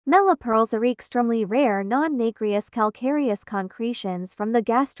Melo pearls are extremely rare non-nacreous calcareous concretions from the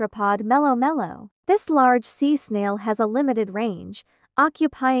gastropod Melo. This large sea snail has a limited range,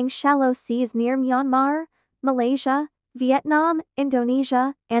 occupying shallow seas near Myanmar, Malaysia, Vietnam,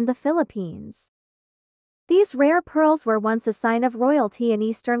 Indonesia, and the Philippines. These rare pearls were once a sign of royalty in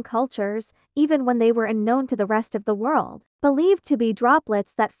Eastern cultures, even when they were unknown to the rest of the world. Believed to be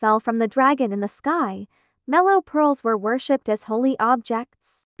droplets that fell from the dragon in the sky, Melo pearls were worshipped as holy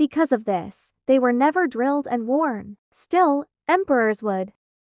objects. Because of this, they were never drilled and worn. Still, emperors would.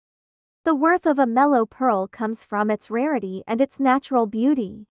 The worth of a Melo pearl comes from its rarity and its natural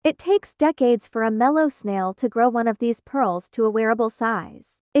beauty. It takes decades for a Melo snail to grow one of these pearls to a wearable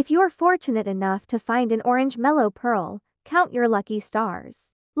size. If you're fortunate enough to find an orange Melo pearl, count your lucky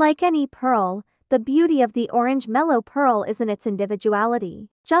stars. Like any pearl, the beauty of the orange Melo pearl is in its individuality.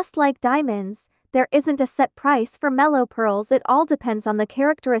 Just like diamonds, there isn't a set price for Melo pearls, it all depends on the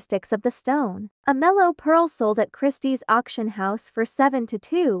characteristics of the stone. A Melo pearl sold at Christie's auction house for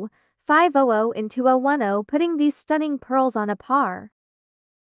 $7,250 in 2010, putting these stunning pearls on a par